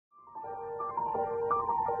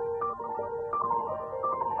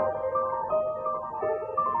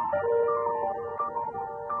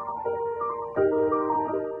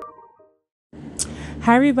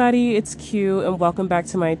Hi everybody, it's Q and welcome back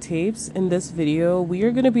to my tapes. In this video, we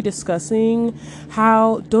are going to be discussing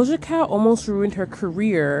how Doja Cat almost ruined her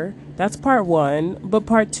career. That's part one. But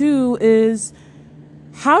part two is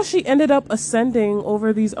how she ended up ascending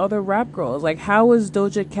over these other rap girls. Like, how was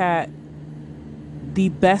Doja Cat the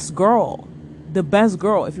best girl? The best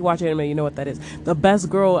girl. If you watch anime, you know what that is. The best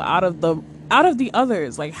girl out of the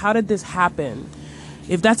others. Like, how did this happen?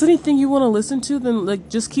 If that's anything you want to listen to, then like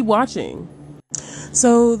just keep watching.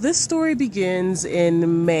 So this story begins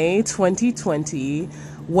in May 2020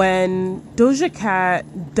 when Doja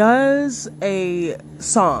Cat does a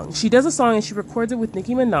song. She does a song and she records it with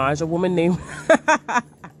Nicki Minaj, a woman named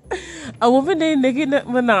Nicki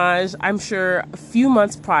Minaj, I'm sure a few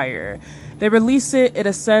months prior. They release it, it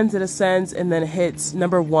ascends, and then hits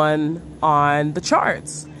 #1 on the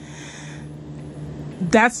charts.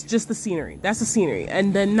 That's just the scenery. That's the scenery.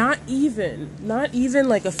 And then not even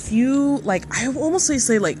like a few, like I almost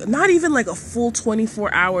say like not even like a full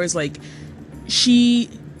 24 hours, like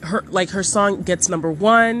her song gets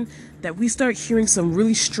 #1, that we start hearing some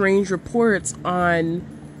really strange reports on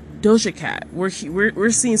Doja Cat. We're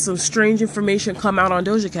seeing some strange information come out on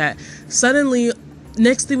Doja Cat. Suddenly,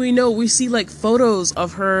 next thing we know, we see like photos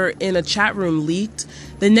of her in a chat room leaked.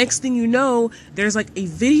 The next thing you know, there's like a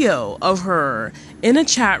video of her in a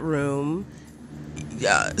chat room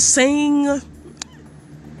saying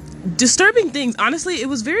disturbing things. Honestly, it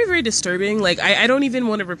was very, very disturbing. Like, I don't even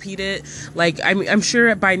want to repeat it. Like, I'm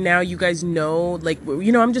sure by now you guys know, like,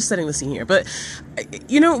 you know, I'm just setting the scene here. But,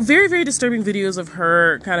 you know, very, very disturbing videos of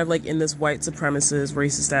her kind of like in this white supremacist,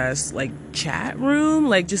 racist ass, like, chat room,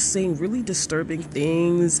 like just saying really disturbing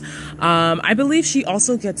things. I believe she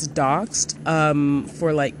also gets doxxed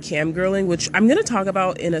for like camgirling, which I'm going to talk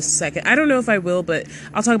about in a second. I don't know if I will, but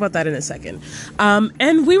I'll talk about that in a second.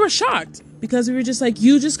 And we were shocked, because we were just like,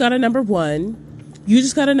 you just got a #1. You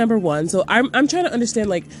just got a #1. So I'm trying to understand,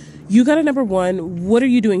 like, you got a #1. What are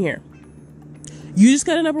you doing here? You just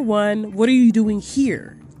got a #1. What are you doing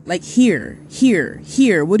here? Like, here.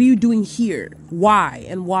 What are you doing here? Why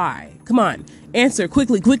and why? Come on. Answer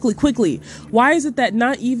quickly. Why is it that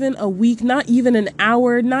not even a week, not even an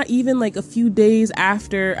hour, not even like a few days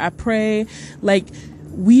after I pray, like,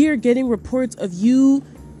 we are getting reports of you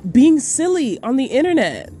being silly on the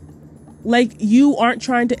internet? Like, you aren't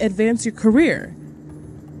trying to advance your career.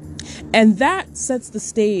 And that sets the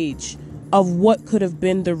stage of what could have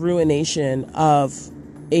been the ruination of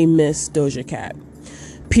a Miss Doja Cat.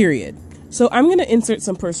 Period. So I'm going to insert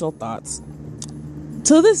some personal thoughts.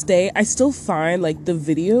 To this day, I still find like the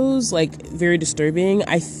videos like very disturbing.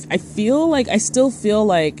 I still feel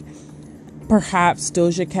like perhaps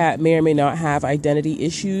Doja Cat may or may not have identity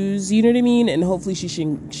issues, you know what I mean? And hopefully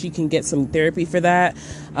she can get some therapy for that.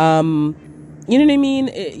 You know what I mean?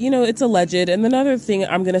 It's alleged. And another thing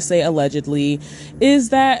I'm going to say allegedly is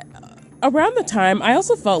that around the time, I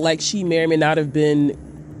also felt like she may or may not have been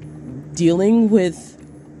dealing with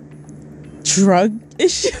drug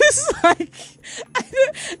issues. Like,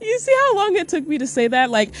 you see how long it took me to say that?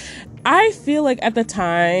 Like, I feel like at the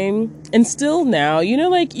time, and still now,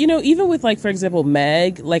 even with, like, for example,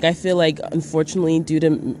 Meg, like, I feel like, unfortunately, due to,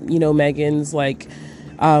 Megan's, like,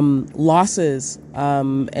 losses,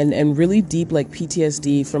 and really deep, like,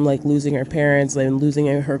 PTSD from, like, losing her parents and losing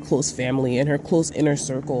her close family and her close inner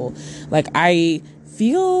circle, like, I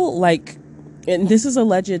feel like, and this is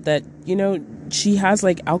alleged, that, she has,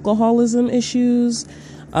 like, alcoholism issues,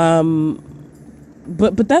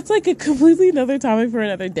 But that's like a completely another topic for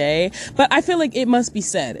another day. But I feel like it must be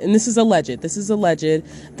said, and this is alleged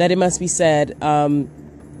that it must be said, that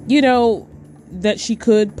she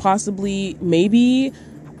could possibly, maybe,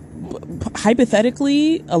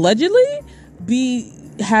 hypothetically, allegedly,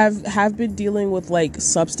 have been dealing with like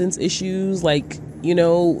substance issues, like,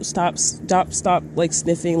 stop like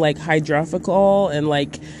sniffing like hydrophocol and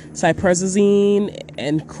like cypressazine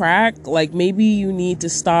and crack. Like, maybe you need to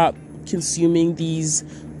stop consuming these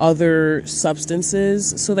other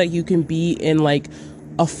substances so that you can be in like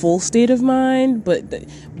a full state of mind. But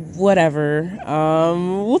whatever,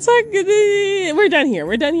 we'll talk. We're done here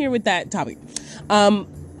with that topic.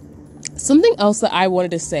 Something else that I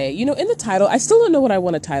wanted to say, in the title, I still don't know what I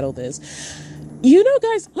want to title this.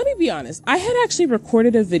 Guys, let me be honest, I had actually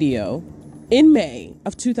recorded a video in May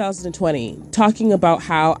of 2020 talking about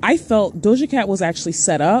how I felt Doja Cat was actually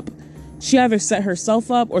set up. She either set herself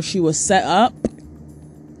up or she was set up.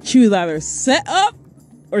 She was either set up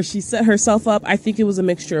or she set herself up. I think it was a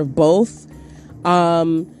mixture of both.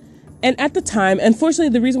 And at the time, unfortunately,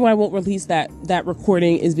 the reason why I won't release that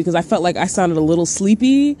recording is because I felt like I sounded a little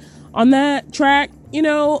sleepy on that track. you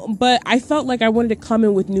know, but I felt like I wanted to come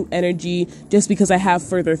in with new energy just because I have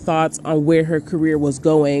further thoughts on where her career was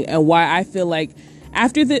going and why I feel like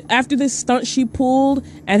after this stunt she pulled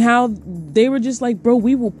and how they were just like, bro,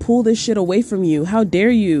 we will pull this shit away from you. How dare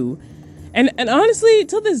you? And honestly,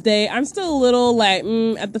 to this day, I'm still a little like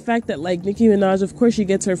at the fact that like Nicki Minaj, of course, she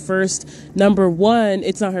gets her first #1.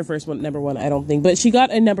 It's not her first one, #1, I don't think, but she got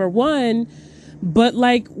a #1. But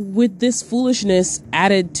like with this foolishness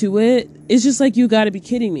added to it, it's just like, you got to be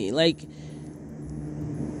kidding me. Like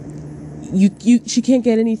she can't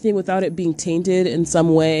get anything without it being tainted in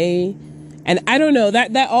some way. And I don't know,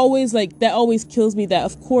 that always kills me, that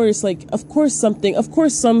of course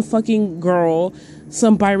some fucking girl,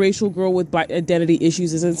 some biracial girl with identity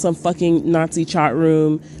issues is in some fucking Nazi chat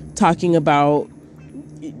room talking about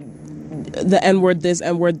the N-word this,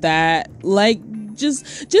 N-word that. Like,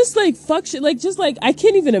 just like fuck shit. Like, just like, I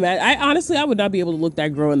can't even imagine. I would not be able to look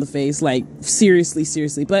that girl in the face. Like,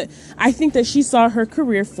 seriously. But I think that she saw her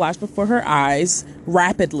career flash before her eyes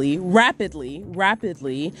rapidly.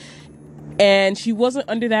 And she wasn't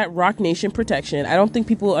under that Roc Nation protection. I don't think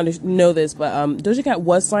people know this, but Doja Cat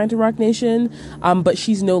was signed to Roc Nation, but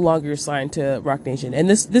she's no longer signed to Roc Nation. And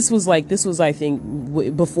this was I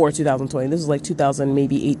think before 2020. This was like 2000,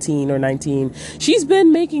 maybe 18 or 19. She's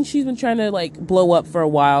been trying to like blow up for a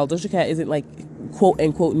while. Doja Cat isn't like quote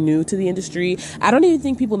unquote new to the industry. I don't even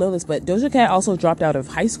think people know this, but Doja Cat also dropped out of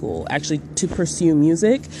high school actually to pursue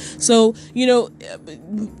music. So, you know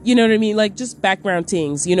what I mean? Like, just background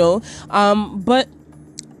things, you know? But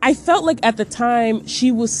I felt like at the time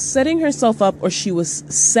she was setting herself up, or she was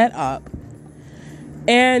set up.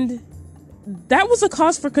 And that was a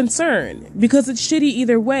cause for concern because it's shitty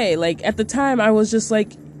either way. Like, at the time I was just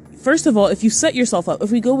like, first of all, if you set yourself up,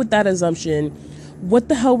 if we go with that assumption, what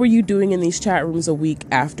the hell were you doing in these chat rooms a week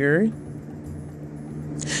after?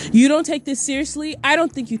 You don't take this seriously? I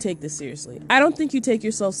don't think you take this seriously. I don't think you take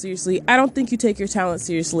yourself seriously. I don't think you take your talent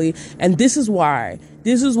seriously. And this is why.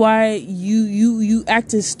 This is why you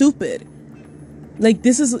acting stupid. Like,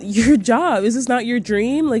 this is your job. Is this not your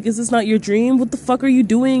dream? Like, is this not your dream? What the fuck are you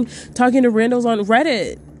doing talking to randos on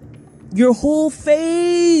Reddit? Your whole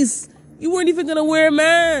face. You weren't even gonna wear a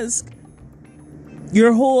mask.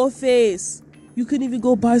 Your whole face. You couldn't even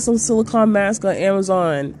go buy some silicone mask on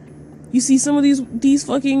Amazon. You see some of these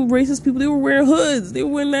fucking racist people, they were wearing hoods. They were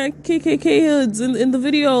wearing that KKK hoods in the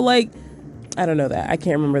video. Like, I don't know that. I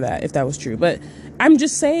can't remember that, if that was true. But I'm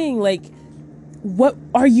just saying, like, what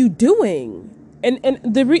are you doing? And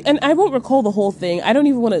I won't recall the whole thing. I don't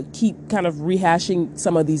even want to keep kind of rehashing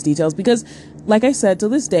some of these details because, like I said, to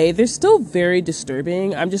this day, they're still very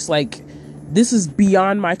disturbing. I'm just like, this is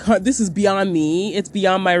beyond this is beyond me. It's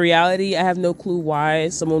beyond my reality. I have no clue why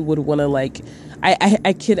someone would want to, like,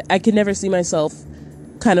 I could never see myself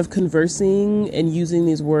kind of conversing and using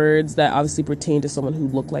these words that obviously pertain to someone who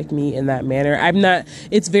looked like me in that manner.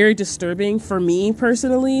 It's very disturbing for me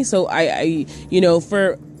personally. So I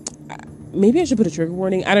maybe I should put a trigger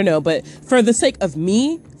warning. I don't know. But for the sake of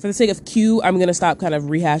me, for the sake of Q, I'm going to stop kind of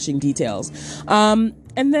rehashing details. And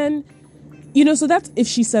then, so that's if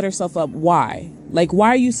she set herself up. Why? Like, why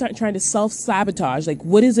are you trying to self-sabotage? Like,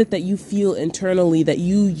 what is it that you feel internally that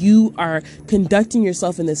you are conducting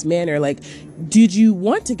yourself in this manner? Like, did you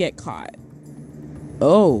want to get caught?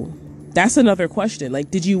 Oh, that's another question.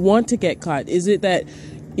 Like, did you want to get caught? Was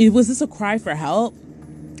this a cry for help?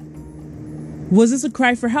 Was this a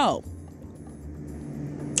cry for help?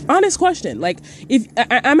 Honest question. Like, if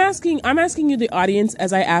I'm asking you, the audience,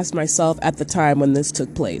 as I asked myself at the time when this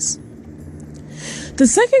took place. The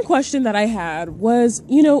second question that I had was,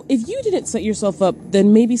 if you didn't set yourself up,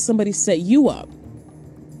 then maybe somebody set you up.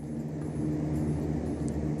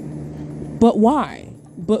 But why?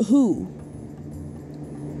 But who?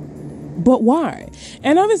 But why?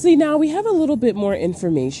 And obviously now we have a little bit more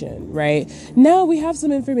information, right? Now we have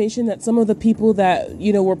some information that some of the people that,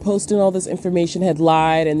 were posting all this information had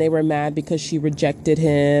lied and they were mad because she rejected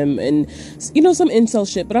him and, some incel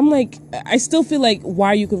shit. But I'm like, I still feel like, why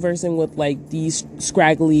are you conversing with like these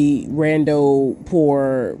scraggly, rando,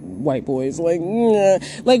 poor white boys? Like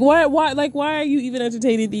why are you even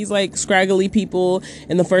entertaining these like scraggly people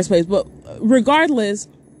in the first place? But regardless,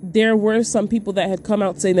 there were some people that had come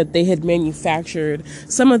out saying that they had manufactured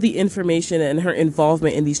some of the information and her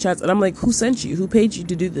involvement in these chats. And I'm like, who sent you? Who paid you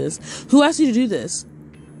to do this? Who asked you to do this?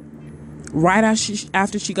 Right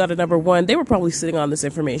after she got a #1, they were probably sitting on this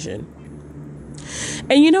information.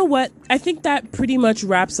 And you know what? I think that pretty much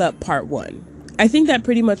wraps up part one.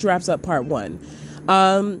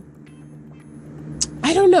 I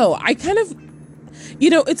don't know. I kind of,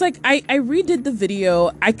 it's like I redid the video,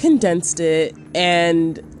 I condensed it,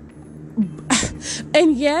 and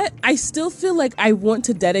And yet I still feel like I want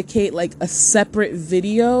to dedicate like a separate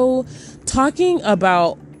video talking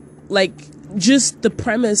about like just the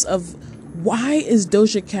premise of why is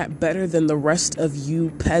Doja Cat better than the rest of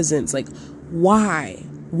you peasants? Like, why?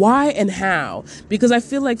 Why and how? Because I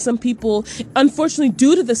feel like some people, unfortunately,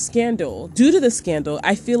 due to the scandal,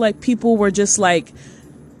 I feel like people were just like,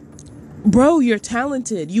 bro, you're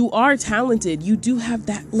talented. You are talented. You do have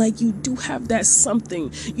that, like, you do have that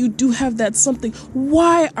something. You do have that something.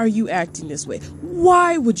 Why are you acting this way?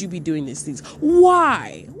 Why would you be doing these things?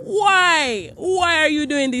 Why? Why are you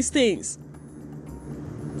doing these things?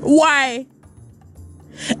 Why?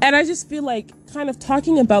 And I just feel like kind of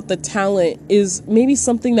talking about the talent is maybe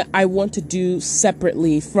something that I want to do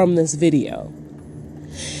separately from this video.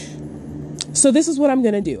 So this is what I'm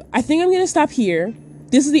going to do. I think I'm going to stop here.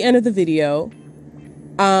 This is the end of the video.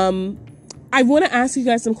 I want to ask you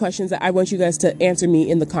guys some questions that I want you guys to answer me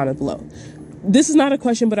in the comment below. This is not a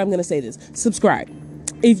question, but I'm going to say this. Subscribe.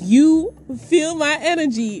 If you feel my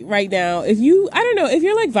energy right now, if you, I don't know, if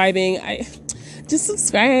you're like vibing, just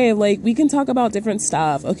subscribe. Like, we can talk about different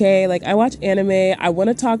stuff, okay? Like, I watch anime. I want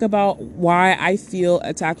to talk about why I feel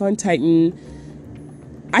Attack on Titan.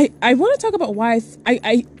 I want to talk about why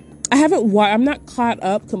I haven't I'm not caught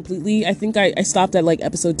up completely. I think I stopped at like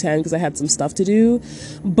episode 10 because I had some stuff to do,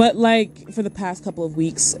 but like for the past couple of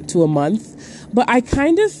weeks to a month. But I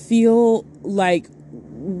kind of feel like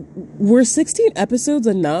were 16 episodes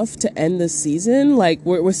enough to end this season? Like,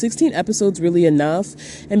 were 16 episodes really enough?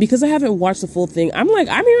 And because I haven't watched the full thing, I'm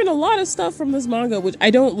hearing a lot of stuff from this manga, which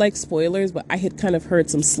I don't like spoilers, but I had kind of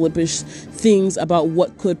heard some slippish things about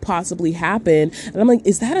what could possibly happen. And I'm like,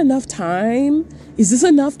 is that enough time? Is this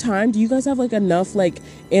enough time? Do you guys have like enough like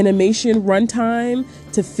animation runtime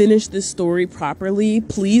to finish this story properly?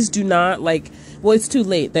 Please do not like, well, it's too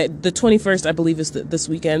late. That the 21st, I believe, is this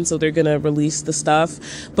weekend, so they're gonna release the stuff.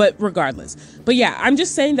 But regardless, but yeah, I'm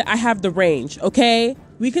just saying that I have the range. Okay,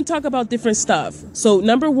 we can talk about different stuff. So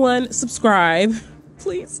number one, subscribe,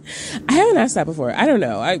 please. I haven't asked that before. I don't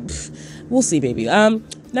know. We'll see, baby.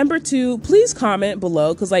 Number two, please comment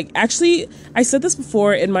below, because like actually I said this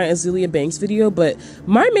before in my Azealia Banks video, but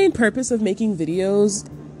my main purpose of making videos,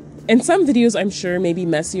 and some videos I'm sure may be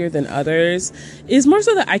messier than others, is more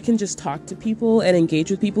so that I can just talk to people and engage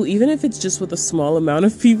with people, even if it's just with a small amount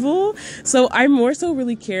of people. So I more so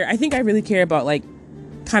really care. I think I really care about like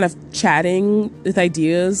kind of chatting with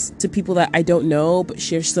ideas to people that I don't know but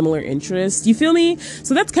share similar interests. You feel me?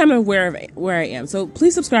 So that's kind of where I am. So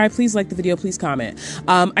please subscribe, please like the video, please comment.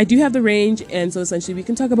 I do have the range, and so essentially we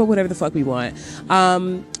can talk about whatever the fuck we want.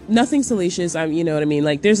 Nothing salacious. You know what I mean?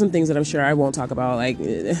 Like, there's some things that I'm sure I won't talk about. Like,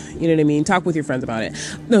 you know what I mean? Talk with your friends about it.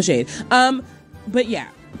 No shade. But yeah,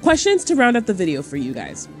 questions to round up the video for you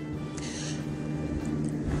guys.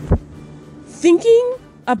 Thinking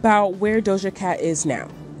about where Doja Cat is now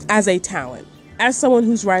as a talent, as someone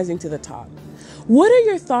who's rising to the top, what are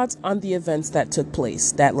your thoughts on the events that took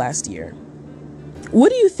place that last year? What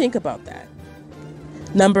do you think about that?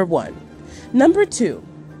 Number one. Number two,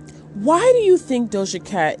 why do you think Doja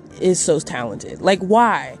Cat is so talented? Like,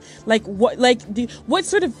 why? Like, what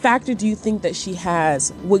sort of factor do you think that she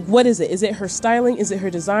has? What is it? Is it her styling? Is it her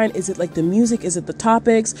design? Is it like the music? Is it the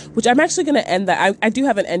topics? Which I'm actually going to end that. I do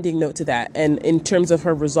have an ending note to that. And in terms of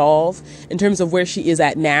her resolve, in terms of where she is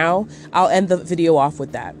at now, I'll end the video off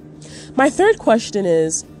with that. My third question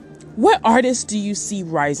is, what artists do you see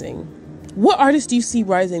rising? What artists do you see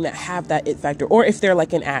rising that have that it factor? Or if they're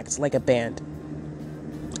like an act, like a band?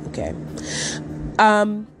 Okay.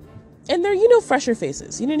 And they're, you know, fresher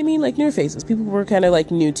faces, you know what I mean? Like newer faces, people were kind of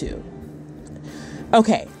like new to.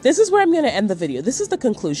 Okay, this is where I'm going to end the video. This is the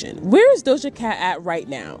conclusion. Where is Doja Cat at right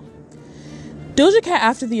now? Doja Cat,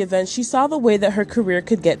 after the event, she saw the way that her career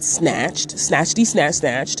could get snatched,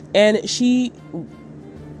 and she,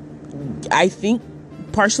 I think,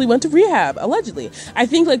 partially went to rehab, allegedly. I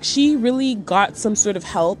think like she really got some sort of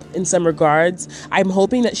help in some regards. I'm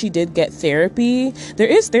hoping that she did get therapy. There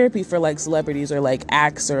is therapy for like celebrities or like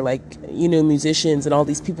acts or like, you know, musicians and all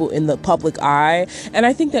these people in the public eye. And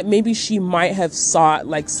I think that maybe she might have sought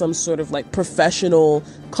like some sort of like professional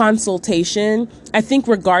consultation. I think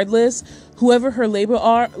regardless, whoever her labels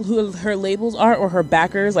are, or her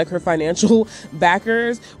backers, like her financial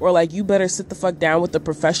backers, or like, you better sit the fuck down with the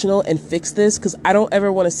professional and fix this, because I don't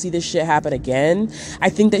ever want to see this shit happen again. I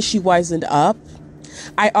think that she wisened up.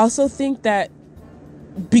 I also think that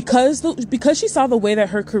because she saw the way that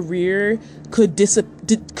her career could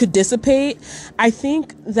dissipate, I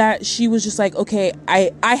think that she was just like, okay,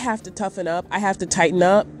 I have to toughen up, I have to tighten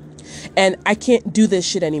up. And I can't do this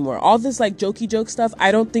shit anymore. All this like jokey joke stuff,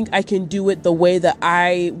 I don't think I can do it the way that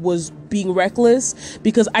I was being reckless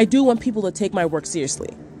because I do want people to take my work seriously.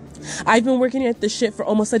 I've been working at this shit for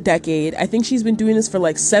almost a decade. I think she's been doing this for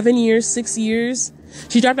like 7 years, 6 years.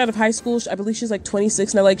 She dropped out of high school. I believe she's like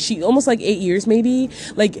 26 now. Like she almost like 8 years maybe.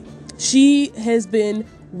 Like she has been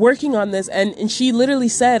working on this, and she literally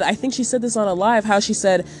said, I think she said this on a live, how she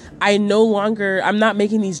said, I'm not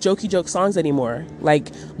making these jokey joke songs anymore.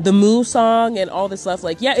 Like the Moo song and all this stuff.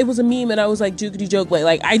 Like, yeah, it was a meme and I was like jokey joke, but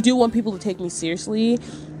like I do want people to take me seriously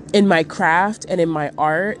in my craft and in my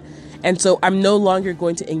art. And so I'm no longer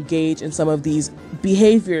going to engage in some of these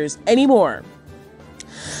behaviors anymore.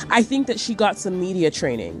 I think that she got some media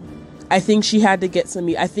training. I think she had to get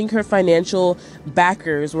I think her financial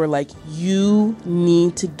backers were like, you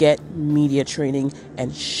need to get media training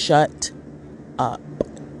and shut up.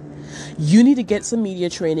 You need to get some media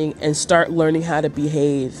training and start learning how to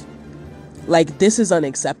behave. Like, this is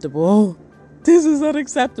unacceptable. This is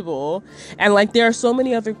unacceptable. And like, there are so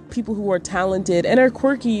many other people who are talented and are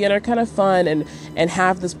quirky and are kind of fun and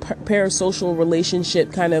have this parasocial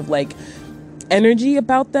relationship kind of like energy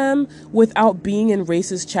about them without being in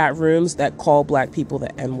racist chat rooms that call black people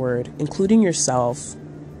the N-word, including yourself.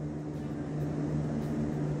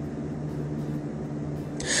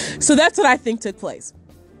 So that's what I think took place.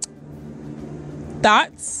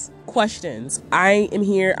 Thoughts? Questions? I am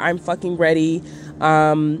here. I'm fucking ready.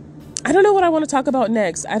 I don't know what I want to talk about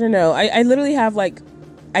next. I don't know. I literally have like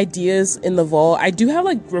ideas in the vault. I do have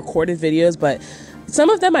like recorded videos, but some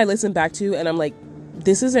of them I listen back to and I'm like,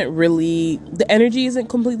 this isn't really, the energy isn't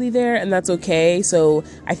completely there, and that's okay. So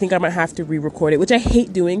I think I might have to re-record it, which I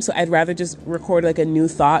hate doing. So I'd rather just record like a new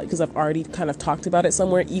thought because I've already kind of talked about it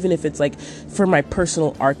somewhere, even if it's like for my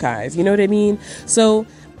personal archive. You know what I mean? So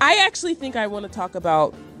I actually think I want to talk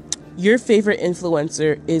about your favorite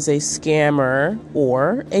influencer is a scammer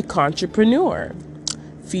or a contrepreneur.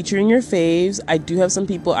 Featuring your faves. I do have some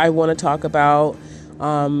people I want to talk about.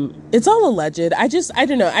 It's all alleged. I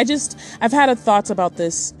don't know. I've had thoughts about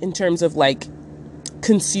this in terms of like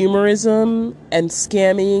consumerism and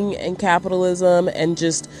scamming and capitalism and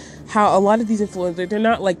just how a lot of these influencers, they're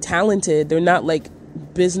not like talented. They're not like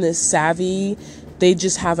business savvy. They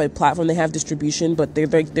just have a platform. They have distribution, but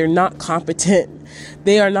they're not competent.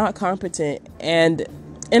 They are not competent. And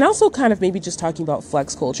also kind of maybe just talking about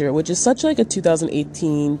flex culture, which is such like a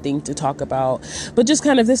 2018 thing to talk about, but just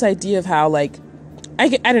kind of this idea of how like, I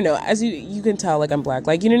don't know, as you can tell, like I'm black,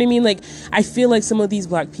 like, you know what I mean? Like, I feel like some of these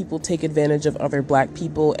black people take advantage of other black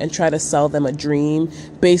people and try to sell them a dream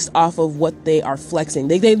based off of what they are flexing.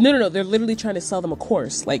 No, they're literally trying to sell them a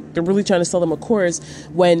course. Like, they're really trying to sell them a course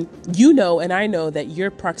when you know, and I know that your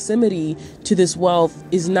proximity to this wealth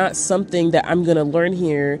is not something that I'm going to learn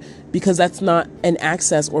here because that's not an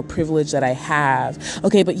access or privilege that I have.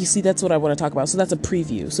 Okay, but you see, that's what I want to talk about. So that's a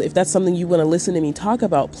preview. So if that's something you want to listen to me talk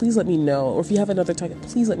about, please let me know. Or if you have another topic,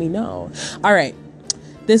 please let me know. All right.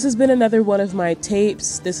 This has been another one of my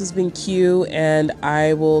tapes. This has been Q, and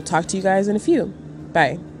I will talk to you guys in a few.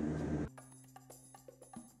 Bye.